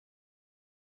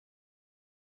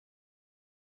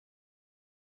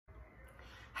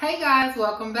Hey guys,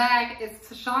 welcome back. It's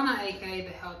Tashana, aka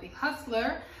the Healthy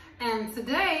Hustler, and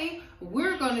today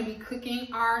we're going to be cooking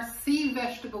our sea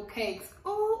vegetable cakes.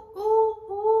 Ooh, ooh,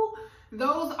 ooh.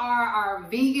 Those are our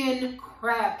vegan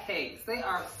crab cakes. They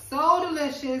are so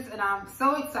delicious, and I'm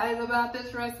so excited about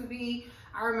this recipe.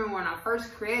 I remember when I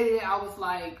first created it, I was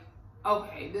like,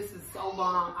 okay, this is so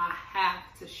bomb, I have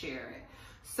to share it.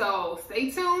 So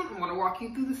stay tuned. I'm going to walk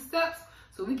you through the steps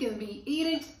so we can be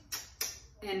eating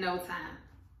in no time.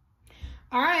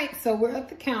 All right, so we're at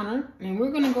the counter and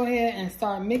we're gonna go ahead and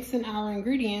start mixing our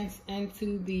ingredients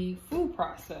into the food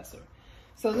processor.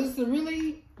 So this is a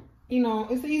really,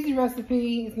 it's an easy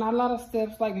recipe. It's not a lot of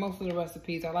steps like most of the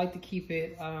recipes. I like to keep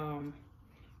it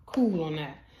cool on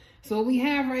that. So what we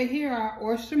have right here are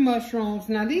oyster mushrooms.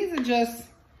 Now these are just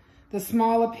the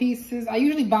smaller pieces. I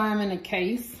usually buy them in a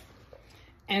case.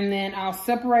 And then I'll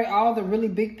separate all the really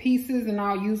big pieces and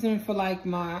I'll use them for like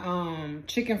my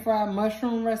chicken fried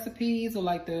mushroom recipes or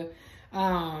like the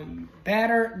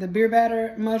beer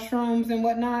batter mushrooms and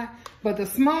whatnot. But the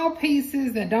small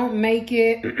pieces that don't make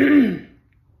it,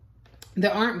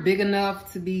 that aren't big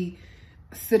enough to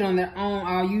sit on their own,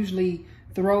 I'll usually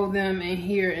throw them in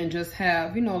here and just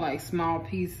have, like small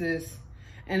pieces.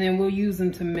 And then we'll use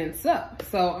them to mince up.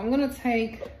 So I'm gonna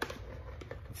take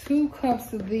 2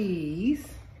 cups of these.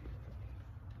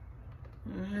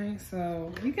 All right,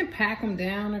 so you can pack them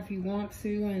down if you want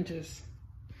to and just,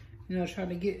 try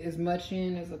to get as much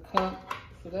in as a cup.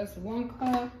 So that's 1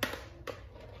 cup.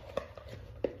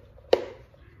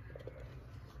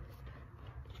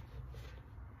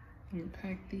 You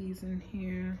pack these in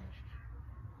here.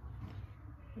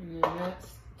 And then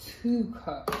that's 2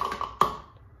 cups.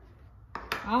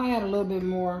 I'll add a little bit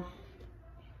more,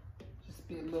 just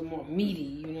be a little more meaty,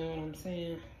 you know what I'm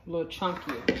saying? A little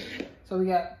chunkier. So we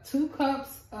got 2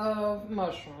 cups of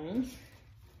mushrooms.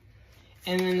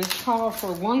 And then it's called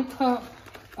for 1 cup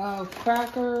of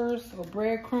crackers or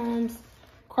breadcrumbs.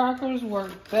 Crackers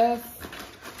work best.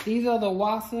 These are the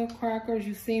Wasa crackers.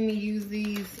 You see me use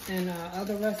these in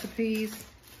other recipes.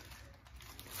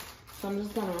 So I'm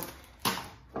just gonna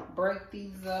break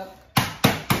these up.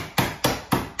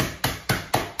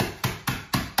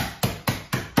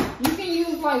 You can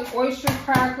use like oyster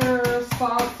crackers,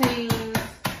 saltines,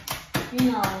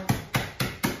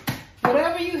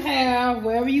 whatever you have,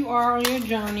 wherever you are on your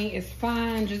journey, it's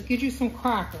fine. Just get you some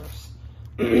crackers.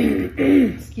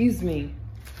 Excuse me.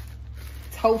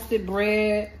 Toasted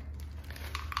bread,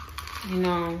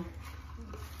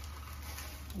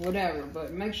 whatever.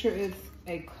 But make sure it's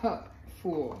a cup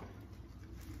full.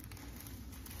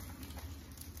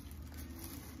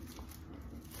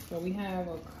 So we have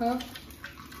a cup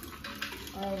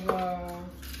of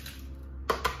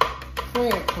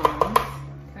breadcrumbs.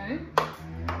 Okay.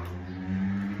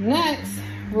 Next,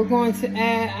 we're going to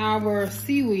add our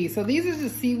seaweed. So these are the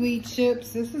seaweed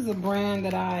chips. This is a brand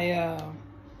that I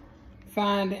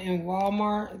find in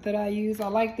Walmart that I use. I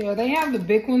like they have the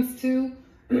big ones too.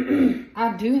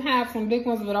 I do have some big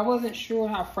ones, but I wasn't sure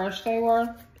how fresh they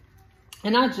were.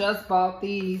 And I just bought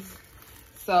these.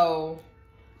 So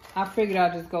I figured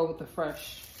I'd just go with the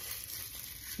fresh.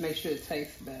 Make sure it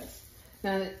tastes best.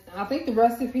 Now, I think the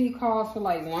recipe calls for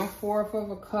like 1/4 of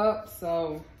a cup,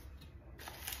 so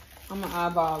I'm gonna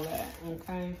eyeball that,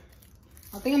 okay?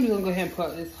 I think I'm gonna go ahead and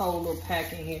put this whole little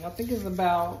pack in here. I think it's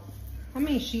about, how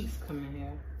many sheets come in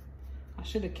here? I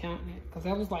should have counted it, because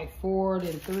that was like 4,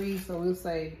 then 3, so we'll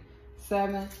say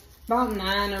 7. About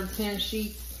 9 or 10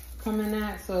 sheets come in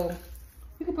that, so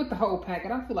you can put the whole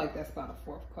packet. I feel like that's about a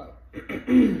 4th cup.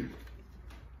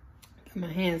 My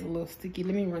hand's a little sticky.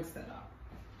 Let me rinse that out.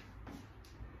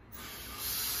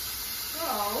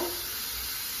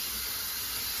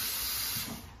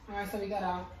 All right, so we got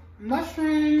our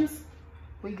mushrooms,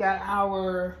 we got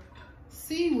our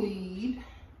seaweed,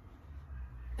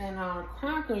 and our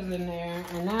crackers in there.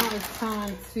 And now it's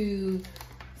time to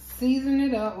season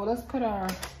it up. Well, let's put our,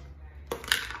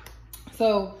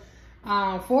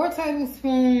 4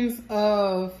 tablespoons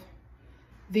of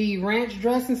the ranch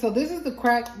dressing. So this is the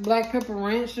cracked black pepper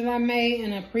ranch that I made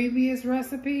in a previous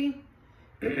recipe.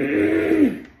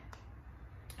 I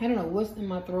don't know what's in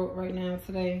my throat right now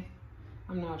today.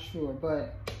 I'm not sure,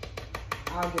 but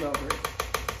I'll get over it.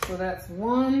 So that's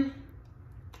 1,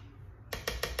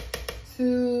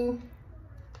 2,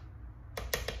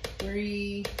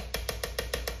 3,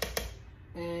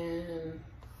 and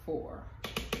 4.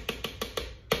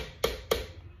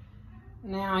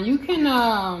 Now you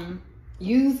can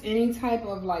use any type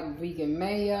of like vegan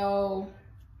mayo.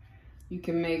 You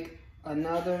can make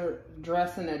another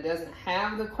dressing that doesn't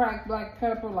have the cracked black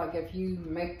pepper, like if you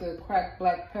make the cracked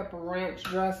black pepper ranch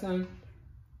dressing,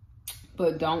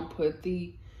 but don't put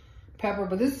the pepper,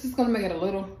 but this is just gonna make it a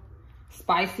little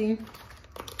spicy.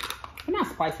 Not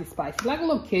spicy, like a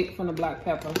little kick from the black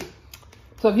pepper.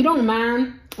 So if you don't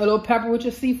mind a little pepper with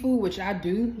your seafood, which I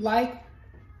do like,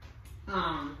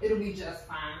 it'll be just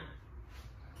fine.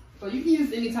 So you can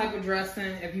use any type of dressing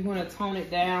if you want to tone it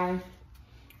down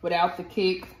without the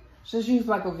kick. Just use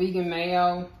like a vegan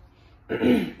mayo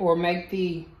or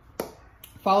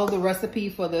follow the recipe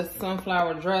for the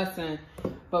sunflower dressing,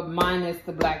 but minus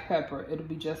the black pepper. It'll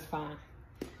be just fine.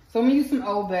 So I'm gonna use some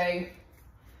Old Bay.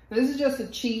 This is just a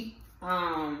cheap,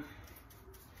 because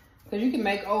you can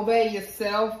make Old Bay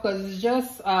yourself, because it's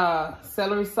just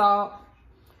celery salt,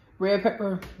 red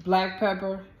pepper, black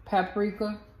pepper,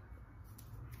 paprika.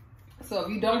 So if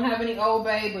you don't have any Old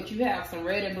Bay, but you have some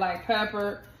red and black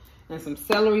pepper and some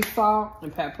celery salt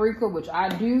and paprika, which I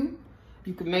do,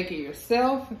 you can make it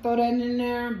yourself and throw that in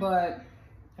there. But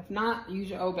if not, use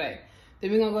your Old Bay.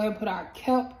 Then we're gonna go ahead and put our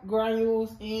kelp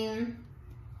granules in.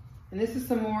 And this is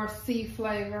some more sea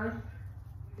flavor.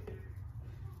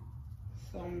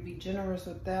 So I'm gonna be generous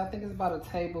with that. I think it's about a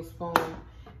tablespoon.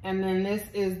 And then this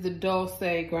is the Dulce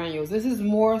granules. This is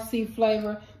more sea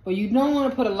flavor, but you don't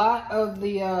want to put a lot of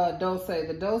the Dulce.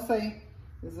 The Dulce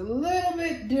is a little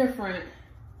bit different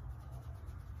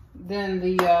than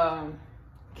the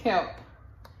kelp.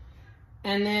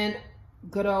 And then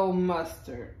good old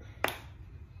mustard.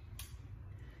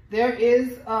 There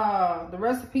is, the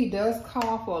recipe does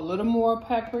call for a little more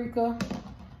paprika,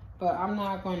 but I'm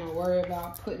not going to worry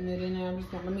about putting it in there. I'm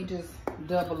just gonna, let me just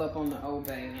double up on the Old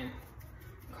Bay and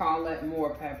call that more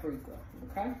paprika,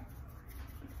 okay?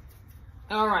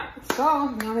 All right, so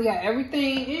now we got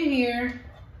everything in here.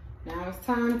 Now it's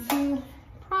time to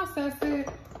process it.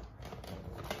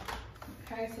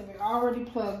 Okay, so we're already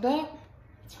plugged up.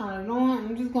 Turn it on.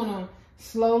 I'm just gonna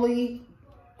slowly,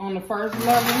 on the first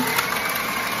level,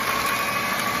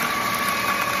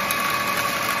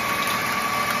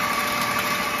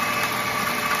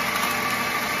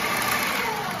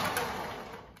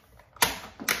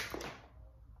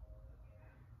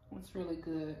 really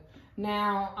good.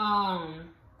 Now,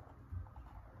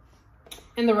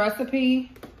 in the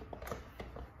recipe,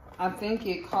 I think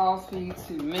it calls for you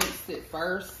to mince it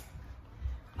first.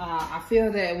 I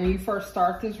feel that when you first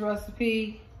start this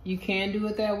recipe, you can do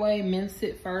it that way, mince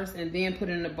it first and then put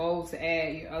it in the bowl to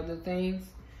add your other things.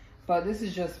 But this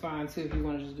is just fine too if you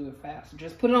want to just do it fast.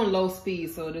 Just put it on low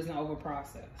speed so it doesn't over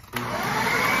process.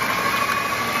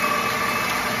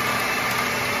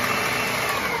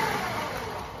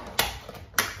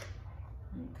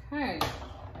 Okay,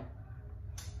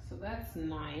 so that's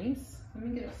nice. Let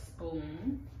me get a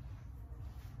spoon.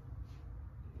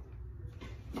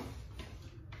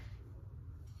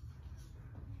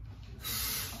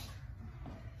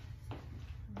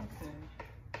 Okay,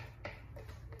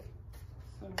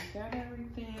 so we got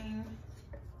everything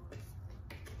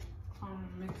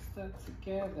mixed up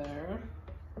together.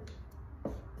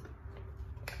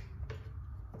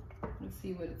 Let's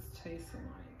see what it's tasting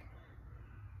like.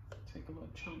 Take a little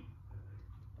chunk.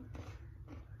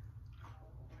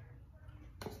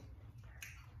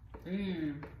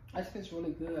 That tastes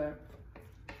really good.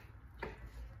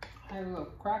 I have a little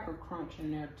cracker crunch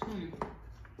in there too.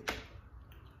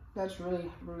 That's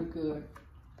really, really good.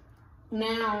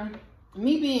 Now,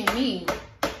 me being me,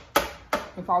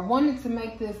 if I wanted to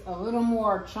make this a little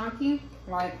more chunky,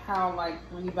 like how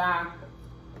when you buy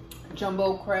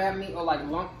jumbo crab meat or like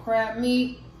lump crab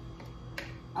meat,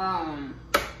 you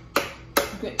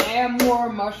can add more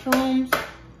mushrooms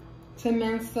to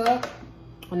mince up.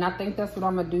 And I think that's what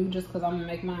I'm gonna do just because I'm gonna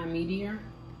make mine meatier.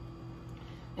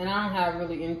 And I don't have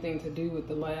really anything to do with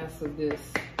the last of this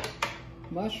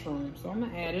mushroom. So I'm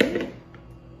gonna add it.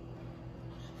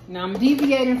 Now I'm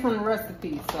deviating from the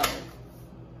recipe, so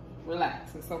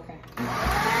relax, it's okay.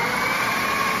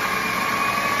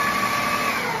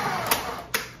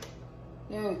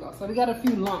 There we go. So we got a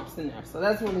few lumps in there, so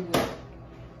that's really good.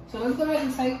 So let's go ahead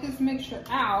and take this mixture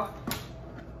out,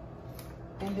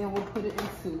 and then we'll put it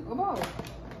into a bowl.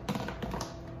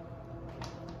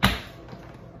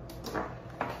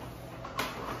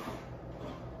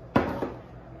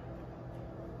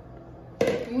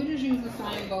 And we just use the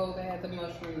same bowl that had the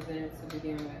mushrooms in it to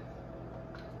begin with.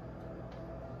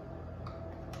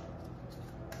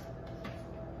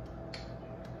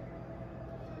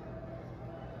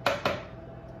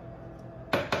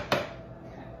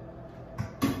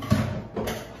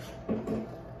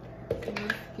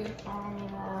 Get all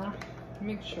of our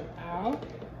mixture out.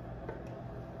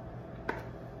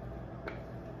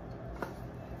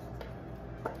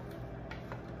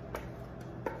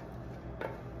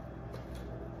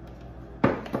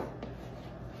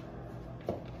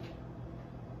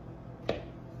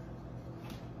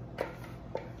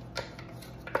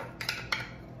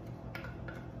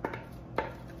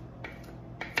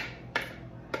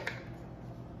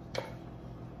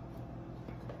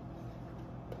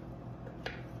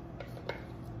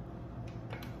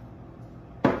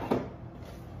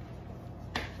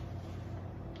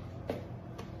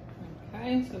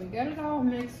 we got it all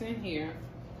mixed in here.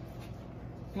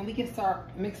 And we can start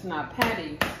mixing our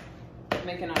patties,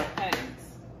 making our patties.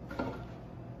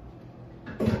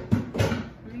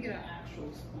 Let me get an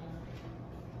actual spoon.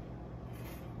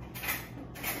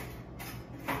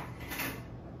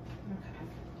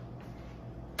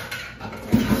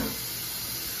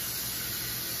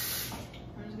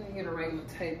 Get a regular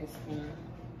tablespoon.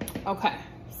 Okay,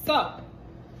 so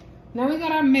now we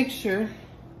got our mixture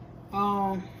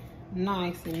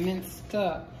nice and minced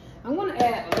up. I'm gonna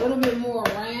add a little bit more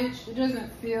ranch. It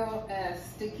doesn't feel as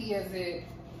sticky as it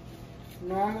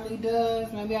normally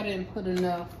does. Maybe I didn't put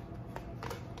enough.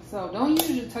 So don't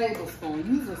use your tablespoon,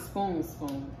 use a spoon.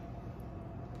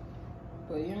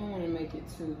 But you don't want to make it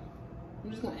too.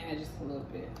 I'm just gonna add just a little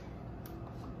bit.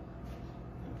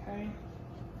 Okay.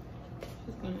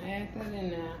 Just gonna add that in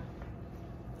there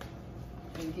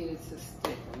and get it to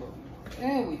stick a little more.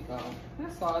 There we go.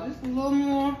 That's all. Just a little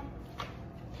more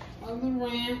of the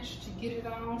ranch to get it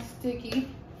all sticky.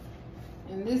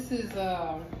 And this is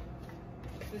better.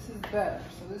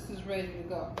 So this is ready to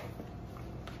go.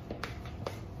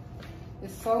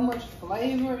 There's so much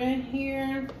flavor in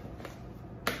here.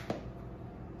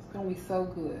 It's gonna be so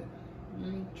good.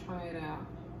 Let me try it out.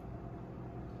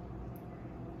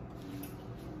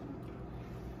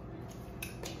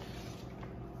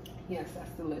 Yes,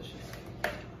 that's delicious.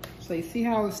 So you see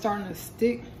how it's starting to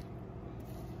stick?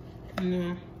 You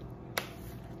know,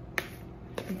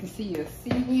 you can see your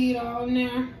seaweed all in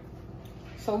there.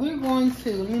 So we're going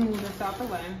to, let me move this out the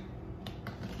way.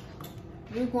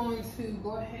 We're going to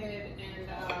go ahead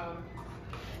and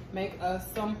make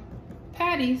us some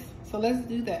patties. So let's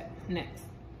do that next.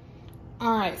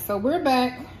 All right, so we're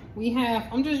back. We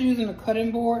have, I'm just using a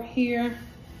cutting board here.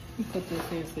 Let me put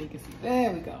this in so you can see.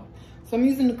 There we go. So I'm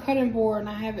using the cutting board and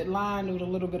I have it lined with a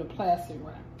little bit of plastic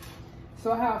wrap.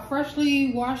 So I have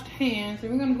freshly washed hands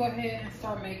and we're gonna go ahead and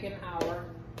start making our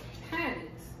patties,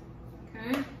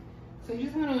 okay? So you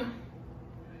just wanna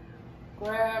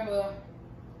grab a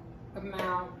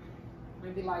amount,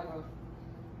 maybe like a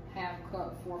half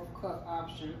cup, fourth cup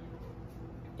option.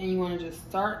 And you wanna just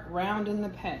start rounding the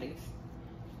patties.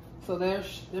 So they're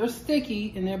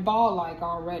sticky and they're ball-like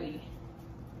already.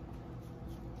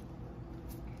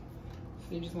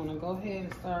 You just want to go ahead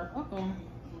and start,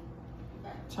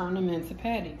 turn them into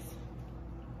patties.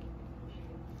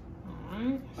 All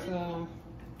right, so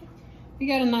you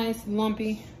got a nice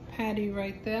lumpy patty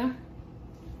right there.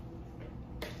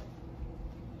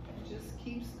 Just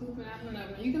keep scooping out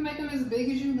another. You can make them as big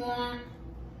as you want,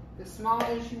 as small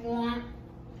as you want.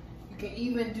 You can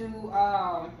even do,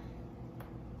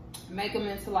 make them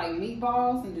into like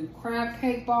meatballs and do crab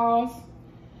cake balls.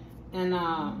 And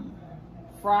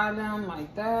fry them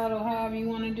like that or however you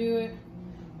want to do it.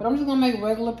 But I'm just gonna make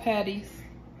regular patties.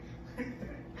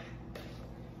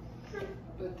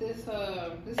 But this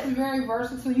is very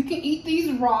versatile. You can eat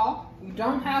these raw. You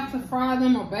don't have to fry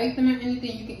them or bake them or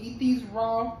anything. You can eat these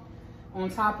raw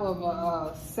on top of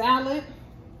a salad.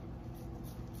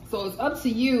 So it's up to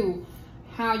you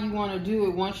how you want to do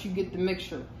it once you get the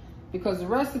mixture. Because the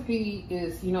recipe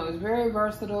is, you know, it's very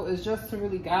versatile. It's just to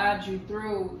really guide you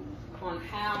through on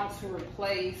how to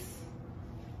replace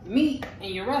meat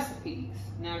in your recipes.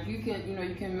 Now, if you can, you know,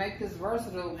 you can make this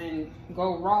versatile and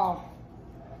go raw,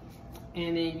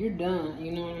 and then you're done.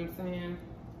 You know what I'm saying?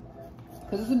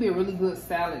 Because this would be a really good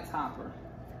salad topper.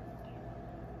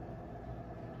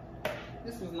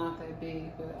 This was not that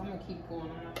big, but I'm gonna keep going.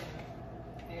 I'm not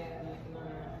gonna add anything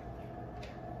on.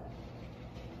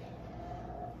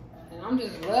 And I'm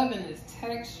just loving this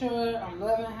texture. I'm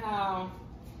loving how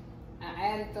I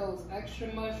added those extra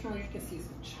mushrooms. You can see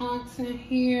some chunks in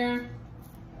here.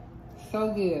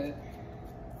 So good.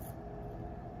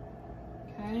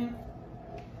 Okay.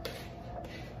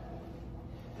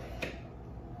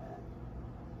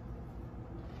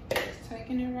 Just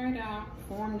taking it right out.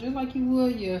 Form just like you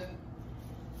would your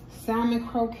salmon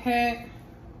croquette.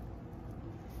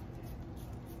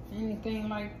 Anything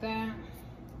like that.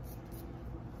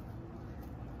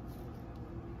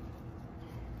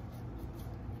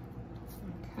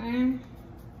 Okay.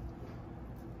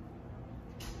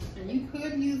 And you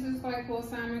could use this like for a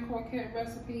salmon croquette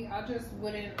recipe. I just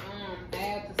wouldn't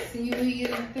add the seaweed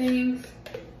and things.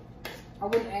 I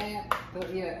wouldn't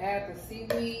add the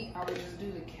seaweed. I would just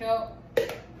do the kelp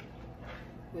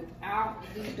without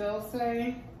the dulse.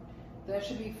 That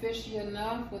should be fishy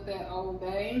enough with that Old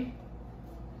Bay.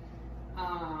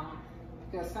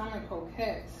 Because salmon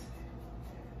croquettes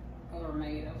are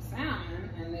made of salmon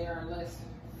and they are less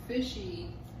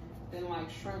fishy than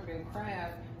like shrimp and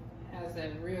crab. Has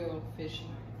that real fishy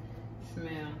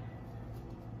smell.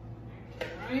 All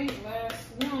right, last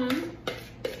one.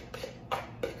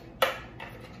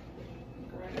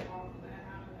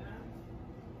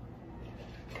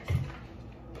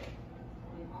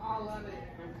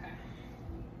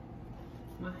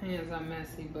 My hands are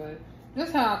messy, but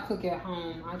that's how I cook at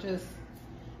home.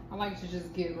 I like to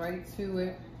just get right to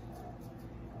it.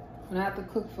 When I have to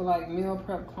cook for like meal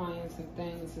prep clients and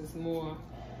things, it's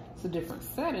a different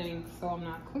setting, so I'm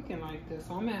not cooking like this.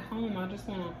 So I'm at home, I just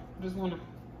wanna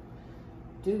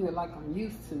do it like I'm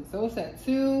used to. So it's at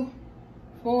 2,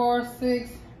 4,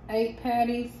 6, 8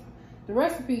 patties. The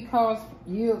recipe calls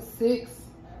yield 6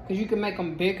 because you can make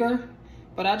them bigger,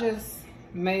 but I just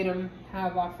made them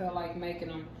however I felt like making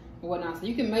them and whatnot. So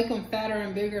you can make them fatter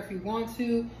and bigger if you want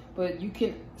to, but you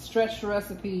can stretch the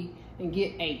recipe and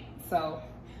get 8. So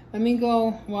let me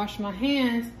go wash my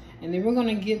hands, and then we're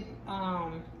gonna get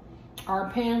our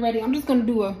pan ready. I'm just gonna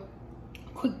do a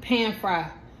quick pan fry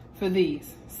for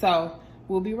these. So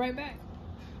we'll be right back.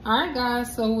 All right,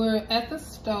 guys, so we're at the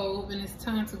stove, and it's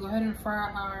time to go ahead and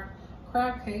fry our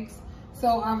crab cakes.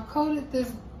 So I've coated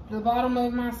the bottom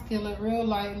of my skillet real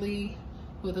lightly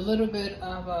with a little bit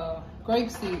of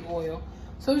grapeseed oil.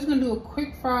 So we're just gonna do a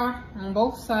quick fry on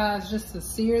both sides just to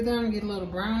sear them, get a little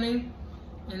browning,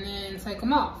 and then take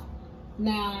them off.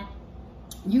 Now,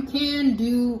 you can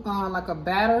do like a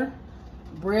batter,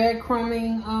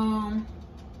 breadcrumbing.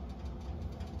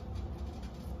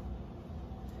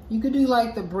 You could do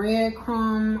like the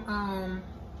breadcrumb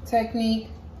technique,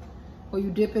 where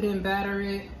you dip it and batter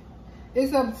it.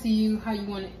 It's up to you how you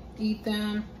want to eat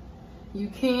them. You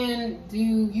could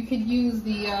use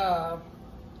the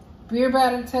beer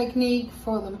batter technique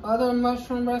for the other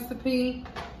mushroom recipe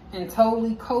and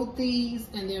totally coat these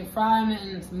and then fry them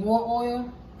in more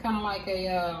oil, kind of like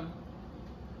a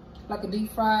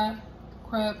deep fried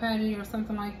crab patty or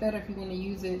something like that, if you want to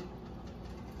use it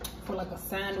for like a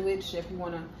sandwich, if you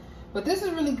want to. But this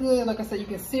is really good. Like I said, you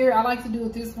can sear it. I like to do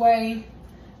it this way.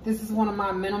 This is one of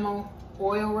my minimal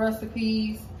oil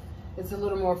recipes. It's a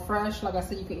little more fresh. Like I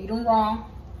said, you can eat them raw.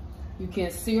 You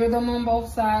can sear them on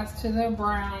both sides to they're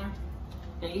brown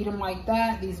and eat them like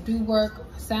that. These do work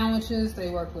sandwiches. They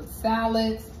work with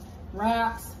salads,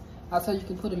 wraps. Also, you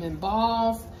can put them in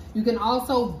balls. You can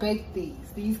also bake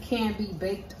these. These can be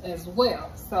baked as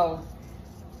well. So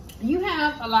you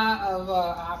have a lot of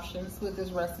options with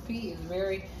this recipe. It's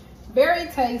very, very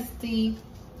tasty.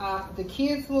 The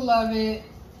kids will love it.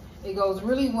 It goes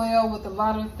really well with a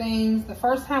lot of things. The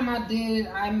first time I did,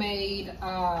 I made,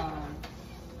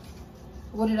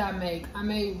 what did I make? I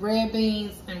made red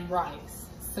beans and rice.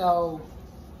 So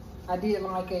I did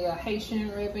like a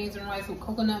Haitian red beans and rice with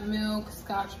coconut milk,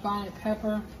 scotch bonnet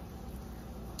pepper.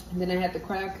 And then I had the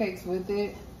crab cakes with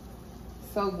it.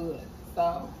 So good.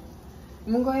 So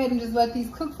I'm gonna go ahead and just let these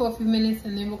cook for a few minutes,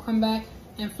 and then we'll come back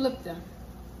and flip them.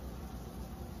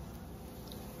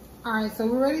 All right, so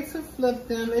we're ready to flip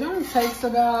them. It only takes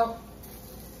about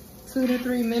 2 to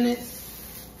 3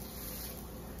 minutes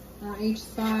on each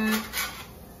side.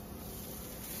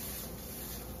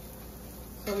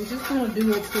 So we're just gonna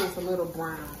do it till it's a little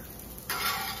brown.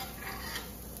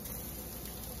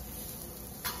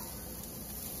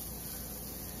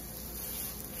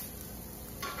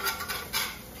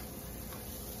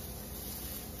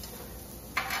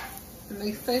 And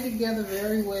they stay together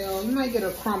very well. You might get a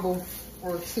crumble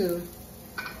or two.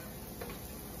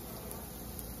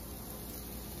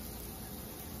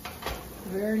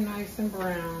 Very nice and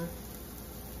brown.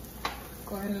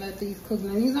 Go ahead and let these cook.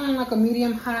 Now these are on like a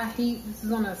medium-high heat. This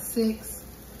is on a 6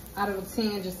 out of a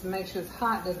 10 just to make sure it's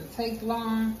hot. Doesn't take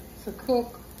long to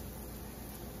cook.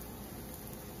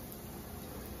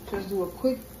 Just do a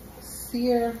quick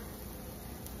sear,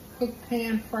 quick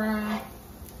pan fry.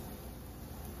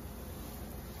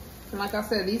 And like I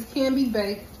said, these can be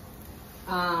baked.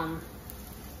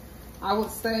 I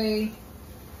would say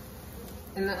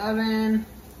in the oven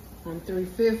on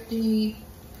 350,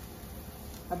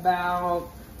 about,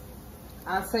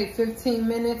 I'd say 15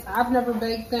 minutes. I've never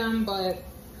baked them, but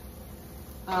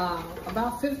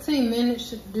about 15 minutes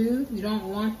should do. You don't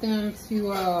want them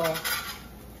to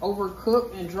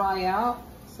overcook and dry out.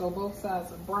 So both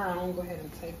sides are brown. Go ahead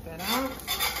and take that out.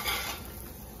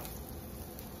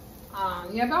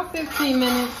 Yeah, about 15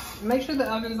 minutes. Make sure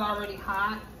the oven's already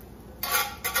hot.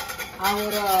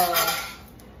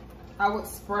 I would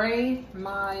spray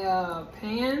my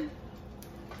pan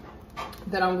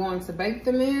that I'm going to bake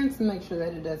them in to make sure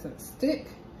that it doesn't stick.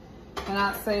 And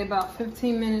I'd say about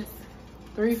 15 minutes,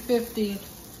 350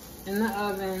 in the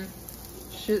oven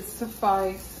should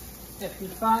suffice. If you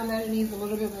find that it needs a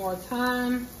little bit more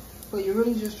time, but you're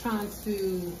really just trying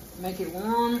to make it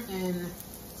warm and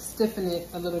stiffen it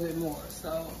a little bit more.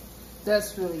 So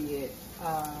that's really it.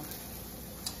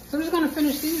 So I'm just gonna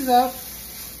finish these up.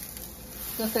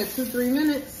 Just at 2-3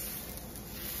 minutes,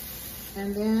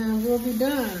 and then we'll be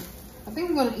done. I think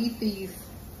I'm gonna eat these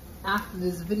after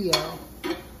this video.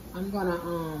 I'm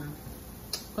gonna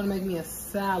make me a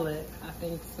salad. I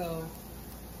think so.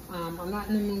 I'm not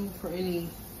in the mood for any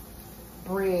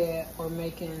bread or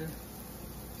making.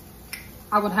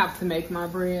 I would have to make my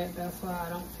bread. That's why I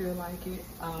don't feel like it.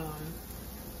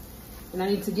 And I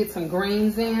need to get some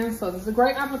greens in. So this is a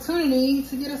great opportunity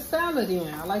to get a salad in.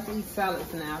 I like to eat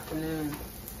salads in the afternoon.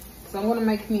 So I'm gonna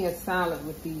make me a salad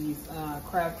with these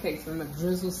crab cakes. I'm gonna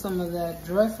drizzle some of that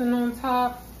dressing on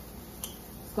top.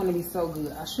 It's gonna be so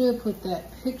good. I should put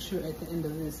that picture at the end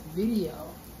of this video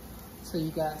so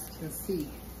you guys can see.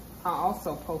 I'll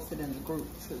also post it in the group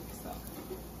too, so.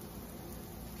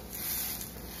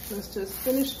 Let's just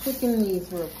finish cooking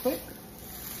these real quick.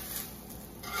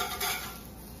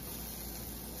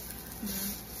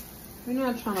 We're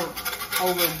not trying to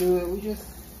overdo it. We just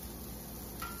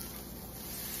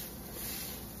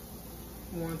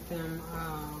want them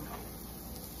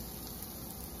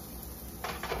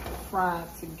fried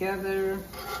together.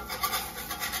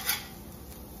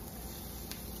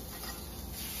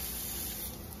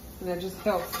 And that just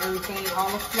helps everything, all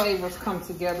the flavors come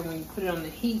together when you put it on the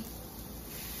heat.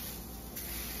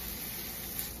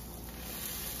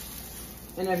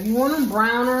 And if you want them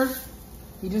browner,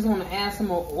 you just want to add some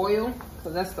more oil,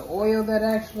 because that's the oil that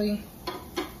actually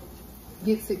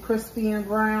gets it crispy and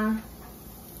brown.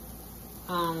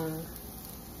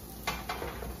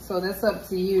 So that's up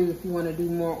to you if you want to do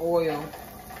more oil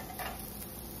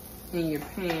in your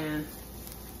pan.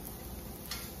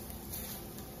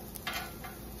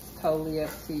 It's totally up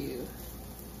to you.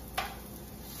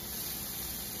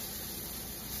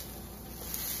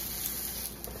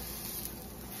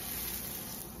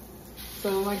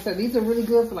 So like I said, these are really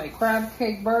good for like crab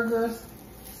cake burgers,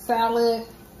 salad.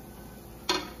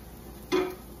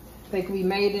 They can be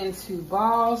made into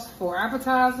balls for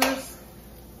appetizers.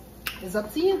 It's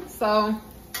up to you. So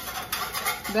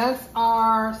that's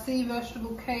our sea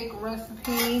vegetable cake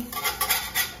recipe,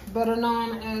 better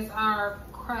known as our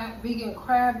vegan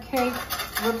crab cake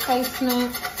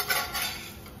replacement.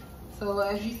 So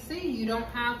as you see, you don't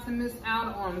have to miss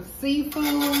out on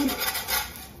seafood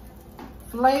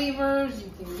flavors.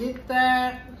 You can get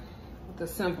that with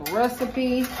a simple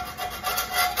recipe,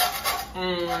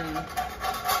 and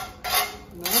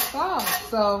that's all.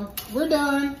 So we're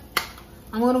done.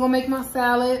 I'm gonna go make my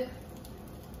salad.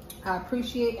 I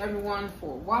appreciate everyone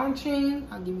for watching.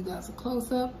 I'll give you guys a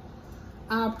close-up.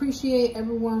 I appreciate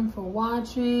everyone for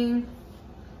watching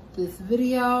this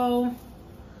video.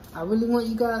 I really want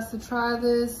you guys to try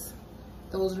those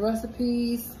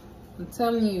recipes. I'm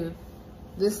telling you,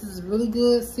 this is really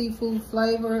good seafood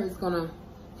flavor. It's gonna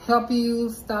help you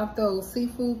stop those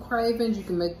seafood cravings. You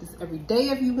can make this every day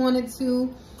if you wanted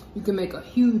to. You can make a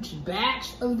huge batch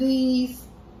of these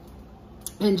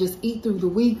and just eat through the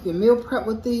week and meal prep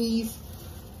with these.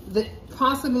 The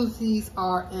possibilities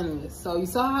are endless. So you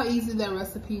saw how easy that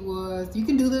recipe was. You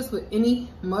can do this with any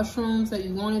mushrooms that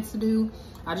you wanted to do.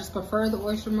 I just prefer the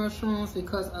oyster mushrooms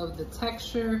because of the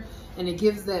texture, and it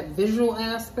gives that visual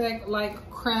aspect like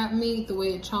crab meat, the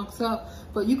way it chunks up.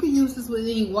 But you could use this with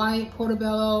any white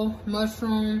portobello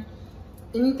mushroom,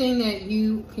 anything that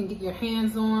you can get your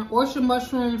hands on. Oyster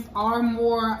mushrooms are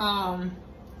more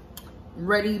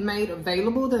ready-made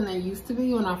available than they used to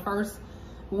be. When I first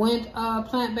went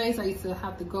plant-based, I used to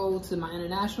have to go to my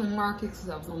international markets because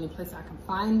that was the only place I could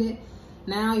find it.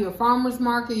 Now your farmer's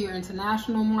market, your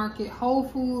international market, Whole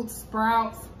Foods,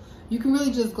 Sprouts, you can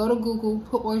really just go to Google,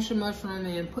 put oyster mushroom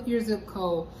in, put your zip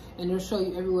code, and it'll show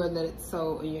you everywhere that it's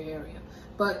sold in your area.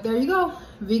 But there you go,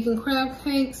 vegan crab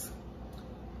cakes,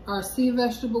 our sea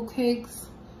vegetable cakes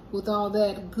with all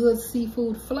that good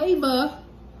seafood flavor.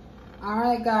 All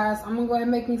right, guys, I'm gonna go ahead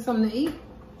and make me something to eat,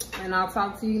 and I'll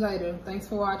talk to you later. Thanks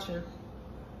for watching.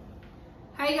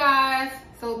 Hey guys,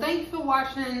 so thank you for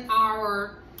watching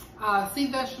our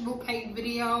sea vegetable cake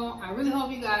video. I really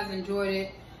hope you guys enjoyed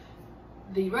it.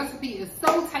 The recipe is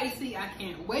so tasty. I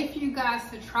can't wait for you guys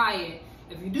to try it.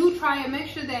 If you do try it, make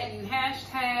sure that you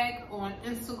hashtag on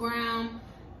Instagram,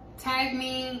 tag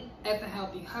me at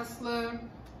 @thahealthyhustla.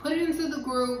 Put it into the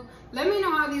group. Let me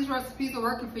know how these recipes are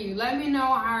working for you. Let me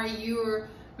know how you're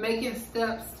making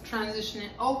steps transitioning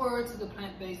over to the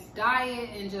plant-based diet,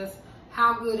 and just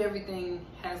how good everything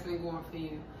has been going for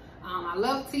you. I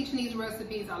love teaching these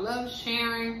recipes. I love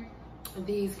sharing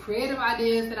these creative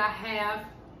ideas that I have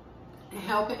and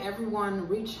helping everyone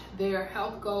reach their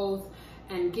health goals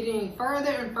and getting further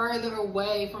and further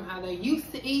away from how they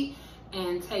used to eat,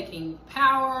 and taking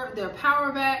their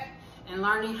power back, and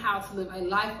learning how to live a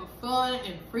life of fun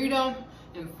and freedom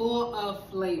and full of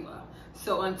flavor.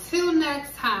 So until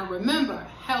next time, remember,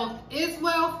 health is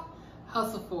wealth.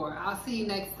 Hustle for it. I'll see you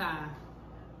next time.